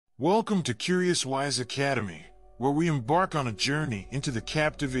Welcome to CuriousWise Academy, where we embark on a journey into the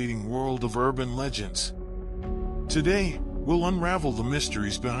captivating world of urban legends. Today, we'll unravel the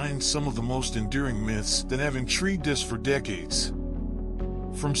mysteries behind some of the most enduring myths that have intrigued us for decades.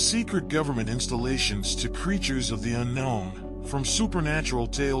 From secret government installations to creatures of the unknown, from supernatural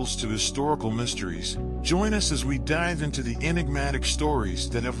tales to historical mysteries, join us as we dive into the enigmatic stories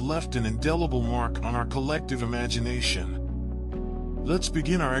that have left an indelible mark on our collective imagination. Let's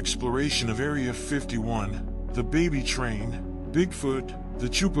begin our exploration of Area 51, the baby train, Bigfoot, the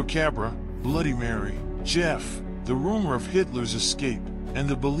Chupacabra, Bloody Mary, Jeff, the rumor of Hitler's escape, and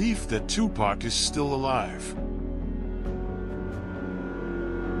the belief that Tupac is still alive.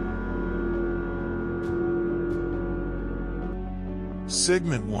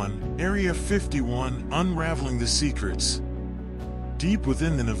 Segment 1, Area 51, Unraveling the Secrets. Deep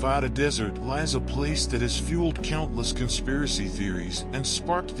within the Nevada desert lies a place that has fueled countless conspiracy theories and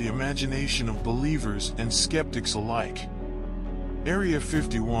sparked the imagination of believers and skeptics alike. Area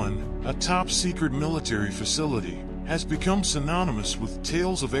 51, a top-secret military facility, has become synonymous with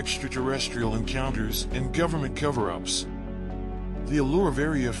tales of extraterrestrial encounters and government cover-ups. The allure of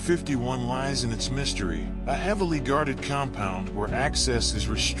Area 51 lies in its mystery, a heavily guarded compound where access is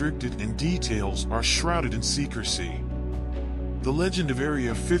restricted and details are shrouded in secrecy. The legend of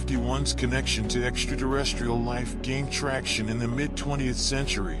Area 51's connection to extraterrestrial life gained traction in the mid-20th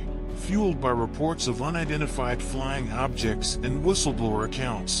century, fueled by reports of unidentified flying objects and whistleblower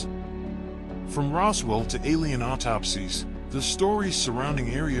accounts. From Roswell to alien autopsies, the stories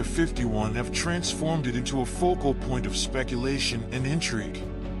surrounding Area 51 have transformed it into a focal point of speculation and intrigue.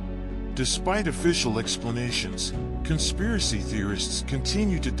 Despite official explanations, conspiracy theorists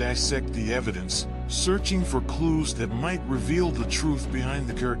continue to dissect the evidence, searching for clues that might reveal the truth behind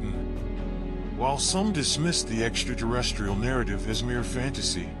the curtain. While some dismiss the extraterrestrial narrative as mere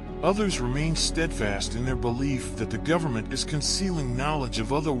fantasy, others remain steadfast in their belief that the government is concealing knowledge of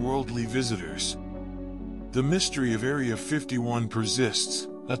otherworldly visitors. The mystery of Area 51 persists,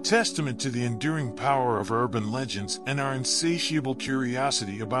 a testament to the enduring power of urban legends and our insatiable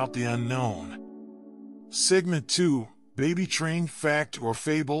curiosity about the unknown. Segment 2, Baby Train Fact or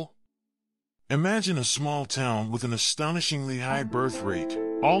Fable. Imagine a small town with an astonishingly high birth rate,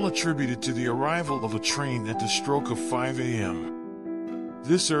 all attributed to the arrival of a train at the stroke of 5 a.m.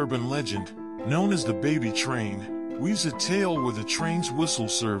 This urban legend, known as the baby train, weaves a tale where the train's whistle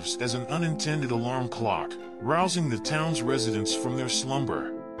serves as an unintended alarm clock, rousing the town's residents from their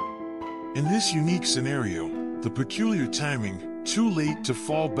slumber. In this unique scenario, the peculiar timing, too late to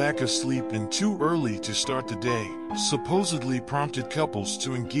fall back asleep and too early to start the day, supposedly prompted couples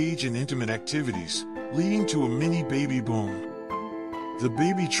to engage in intimate activities, leading to a mini baby boom. The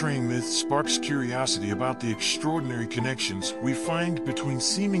baby train myth sparks curiosity about the extraordinary connections we find between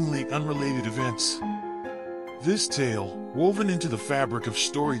seemingly unrelated events. This tale, woven into the fabric of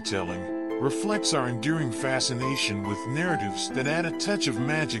storytelling, reflects our enduring fascination with narratives that add a touch of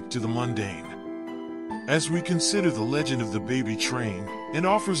magic to the mundane. As we consider the legend of the baby train, it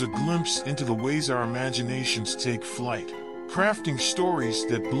offers a glimpse into the ways our imaginations take flight, crafting stories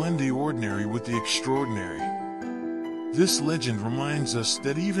that blend the ordinary with the extraordinary. This legend reminds us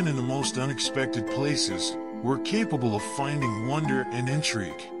that even in the most unexpected places, we're capable of finding wonder and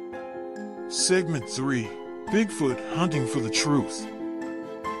intrigue. Segment 3, Bigfoot Hunting for the Truth.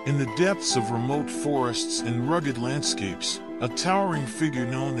 In the depths of remote forests and rugged landscapes, a towering figure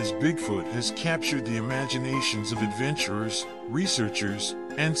known as Bigfoot has captured the imaginations of adventurers, researchers,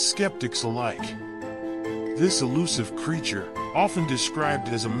 and skeptics alike. This elusive creature, often described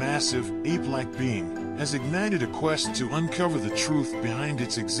as a massive, ape-like being, has ignited a quest to uncover the truth behind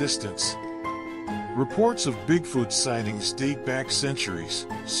its existence. Reports of Bigfoot sightings date back centuries,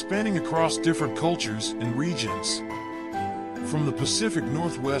 spanning across different cultures and regions. From the Pacific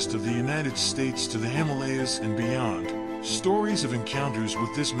Northwest of the United States to the Himalayas and beyond, stories of encounters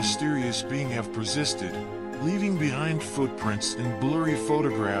with this mysterious being have persisted, leaving behind footprints and blurry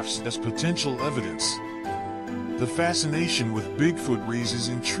photographs as potential evidence. The fascination with Bigfoot raises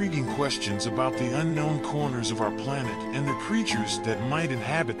intriguing questions about the unknown corners of our planet and the creatures that might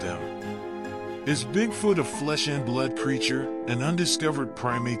inhabit them. Is Bigfoot a flesh-and-blood creature, an undiscovered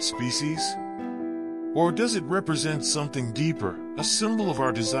primate species? Or does it represent something deeper, a symbol of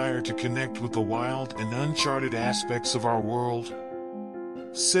our desire to connect with the wild and uncharted aspects of our world?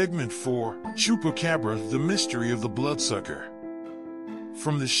 Segment 4, Chupacabra, the Mystery of the Bloodsucker.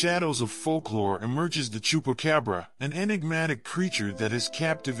 From the shadows of folklore emerges the Chupacabra, an enigmatic creature that has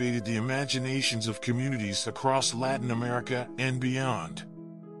captivated the imaginations of communities across Latin America and beyond.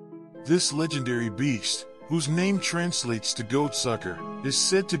 This legendary beast, whose name translates to goatsucker, is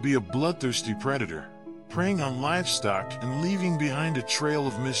said to be a bloodthirsty predator, preying on livestock and leaving behind a trail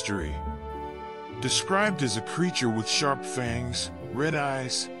of mystery. Described as a creature with sharp fangs, red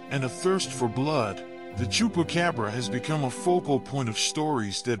eyes, and a thirst for blood, the Chupacabra has become a focal point of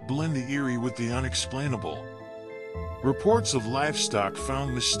stories that blend the eerie with the unexplainable. Reports of livestock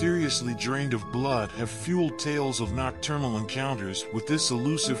found mysteriously drained of blood have fueled tales of nocturnal encounters with this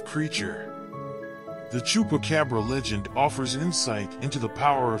elusive creature. The Chupacabra legend offers insight into the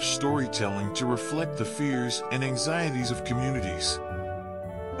power of storytelling to reflect the fears and anxieties of communities.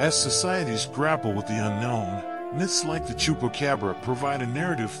 As societies grapple with the unknown, myths like the Chupacabra provide a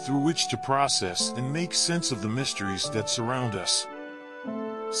narrative through which to process and make sense of the mysteries that surround us.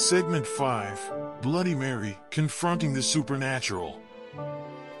 Segment 5. Bloody Mary, Confronting the Supernatural.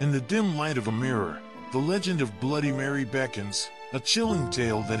 In the dim light of a mirror, the legend of Bloody Mary beckons, a chilling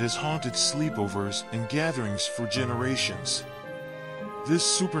tale that has haunted sleepovers and gatherings for generations. This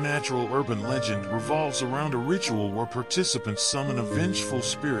supernatural urban legend revolves around a ritual where participants summon a vengeful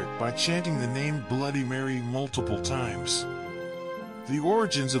spirit by chanting the name Bloody Mary multiple times. The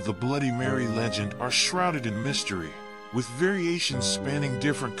origins of the Bloody Mary legend are shrouded in mystery, with variations spanning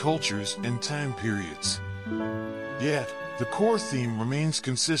different cultures and time periods. Yet, the core theme remains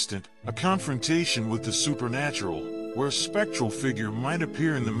consistent, a confrontation with the supernatural, where a spectral figure might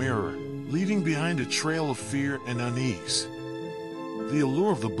appear in the mirror, leaving behind a trail of fear and unease. The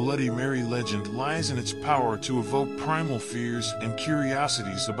allure of the Bloody Mary legend lies in its power to evoke primal fears and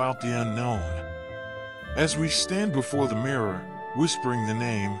curiosities about the unknown. As we stand before the mirror, whispering the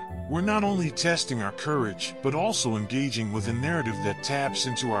name, we're not only testing our courage, but also engaging with a narrative that taps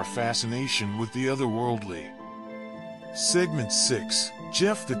into our fascination with the otherworldly. Segment 6.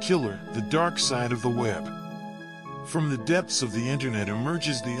 Jeff the Killer, The Dark Side of the Web. From the depths of the internet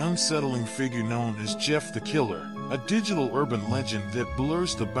emerges the unsettling figure known as Jeff the Killer, a digital urban legend that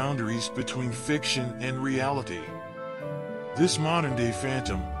blurs the boundaries between fiction and reality. This modern-day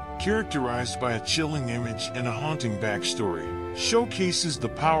phantom, characterized by a chilling image and a haunting backstory, showcases the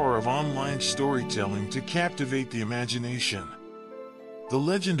power of online storytelling to captivate the imagination. The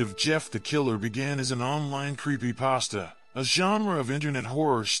legend of Jeff the Killer began as an online creepypasta, a genre of internet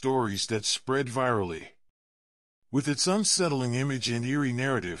horror stories that spread virally. With its unsettling image and eerie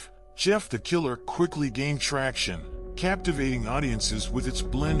narrative, Jeff the Killer quickly gained traction, captivating audiences with its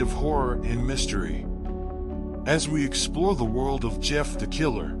blend of horror and mystery. As we explore the world of Jeff the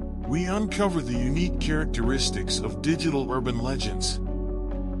Killer, we uncover the unique characteristics of digital urban legends.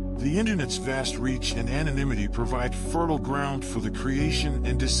 The internet's vast reach and anonymity provide fertile ground for the creation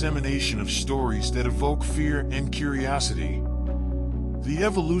and dissemination of stories that evoke fear and curiosity. The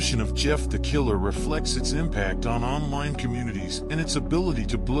evolution of Jeff the Killer reflects its impact on online communities and its ability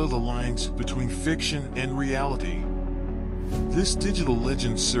to blur the lines between fiction and reality. This digital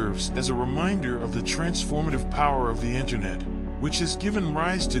legend serves as a reminder of the transformative power of the internet, which has given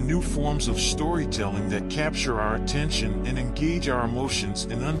rise to new forms of storytelling that capture our attention and engage our emotions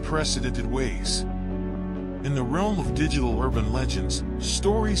in unprecedented ways. In the realm of digital urban legends,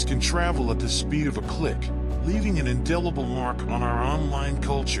 stories can travel at the speed of a click, leaving an indelible mark on our online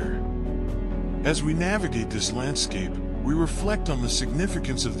culture. As we navigate this landscape, we reflect on the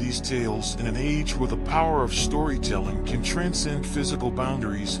significance of these tales in an age where the power of storytelling can transcend physical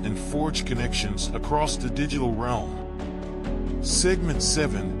boundaries and forge connections across the digital realm. Segment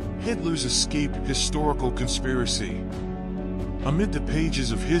 7. Hitler's Escape, Historical Conspiracy. Amid the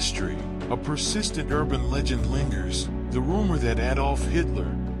pages of history, a persistent urban legend lingers, the rumor that Adolf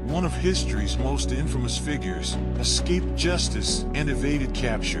Hitler, one of history's most infamous figures, escaped justice and evaded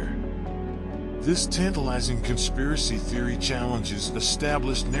capture. This tantalizing conspiracy theory challenges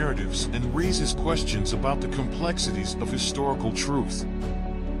established narratives and raises questions about the complexities of historical truth.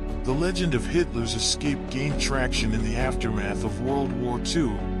 The legend of Hitler's escape gained traction in the aftermath of World War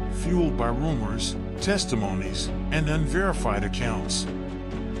II, fueled by rumors, testimonies, and unverified accounts.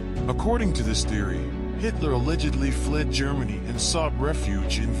 According to this theory, Hitler allegedly fled Germany and sought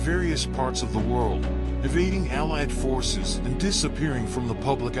refuge in various parts of the world, evading Allied forces and disappearing from the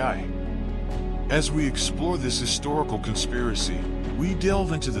public eye. As we explore this historical conspiracy, we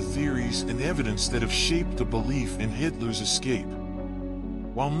delve into the theories and evidence that have shaped the belief in Hitler's escape.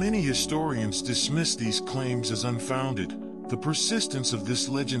 While many historians dismiss these claims as unfounded, the persistence of this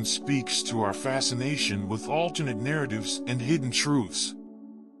legend speaks to our fascination with alternate narratives and hidden truths.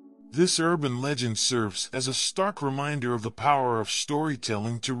 This urban legend serves as a stark reminder of the power of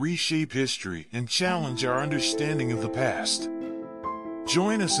storytelling to reshape history and challenge our understanding of the past.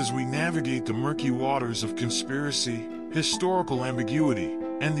 Join us as we navigate the murky waters of conspiracy, historical ambiguity,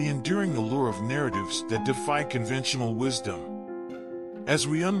 and the enduring allure of narratives that defy conventional wisdom. As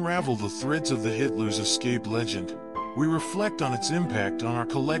we unravel the threads of the Hitler's escape legend, we reflect on its impact on our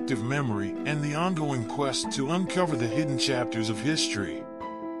collective memory and the ongoing quest to uncover the hidden chapters of history.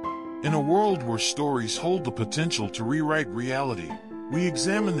 In a world where stories hold the potential to rewrite reality, we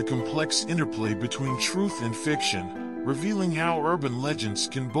examine the complex interplay between truth and fiction, revealing how urban legends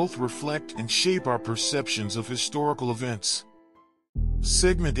can both reflect and shape our perceptions of historical events.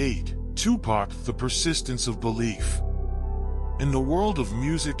 Segment 8. Tupac: The Persistence of Belief. In the world of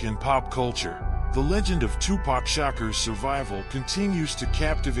music and pop culture, the legend of Tupac Shakur's survival continues to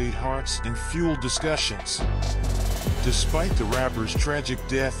captivate hearts and fuel discussions. Despite the rapper's tragic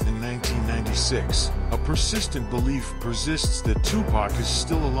death in 1996, a persistent belief persists that Tupac is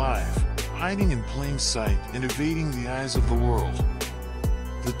still alive, hiding in plain sight and evading the eyes of the world.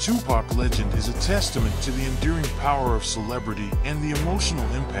 The Tupac legend is a testament to the enduring power of celebrity and the emotional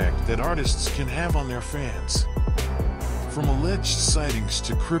impact that artists can have on their fans. From alleged sightings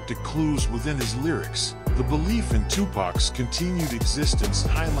to cryptic clues within his lyrics, the belief in Tupac's continued existence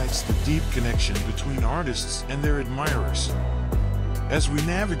highlights the deep connection between artists and their admirers. As we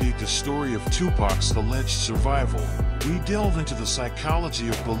navigate the story of Tupac's alleged survival, we delve into the psychology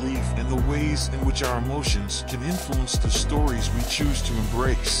of belief and the ways in which our emotions can influence the stories we choose to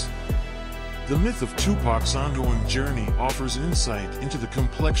embrace. The myth of Tupac's ongoing journey offers insight into the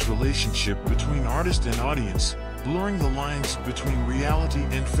complex relationship between artist and audience, blurring the lines between reality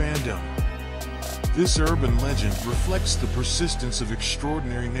and fandom. This urban legend reflects the persistence of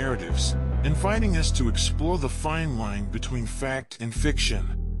extraordinary narratives, inviting us to explore the fine line between fact and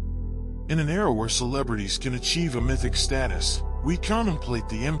fiction. In an era where celebrities can achieve a mythic status, we contemplate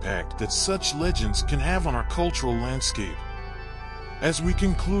the impact that such legends can have on our cultural landscape. As we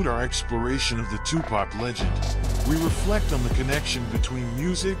conclude our exploration of the Tupac legend, we reflect on the connection between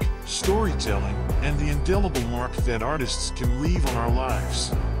music, storytelling, and the indelible mark that artists can leave on our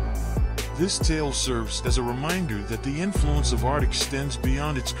lives. This tale serves as a reminder that the influence of art extends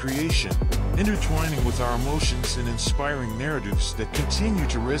beyond its creation, intertwining with our emotions and inspiring narratives that continue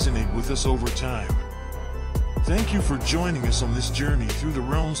to resonate with us over time. Thank you for joining us on this journey through the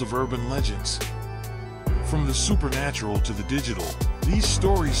realms of urban legends. From the supernatural to the digital, these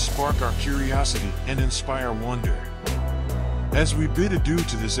stories spark our curiosity and inspire wonder. As we bid adieu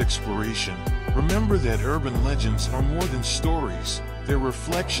to this exploration, remember that urban legends are more than stories. They're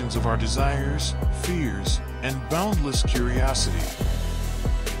reflections of our desires, fears, and boundless curiosity.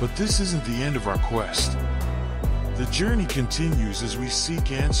 But this isn't the end of our quest. The journey continues as we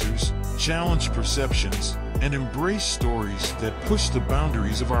seek answers, challenge perceptions, and embrace stories that push the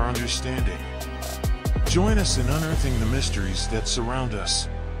boundaries of our understanding. Join us in unearthing the mysteries that surround us.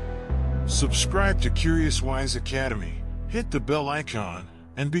 Subscribe to CuriousWise Academy, hit the bell icon,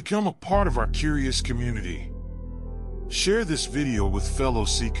 and become a part of our curious community. Share this video with fellow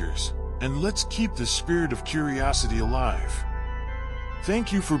seekers, and let's keep the spirit of curiosity alive.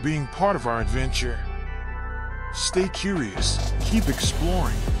 Thank you for being part of our adventure. Stay curious, keep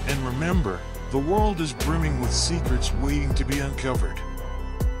exploring, and remember, the world is brimming with secrets waiting to be uncovered.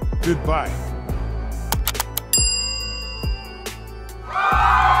 Goodbye.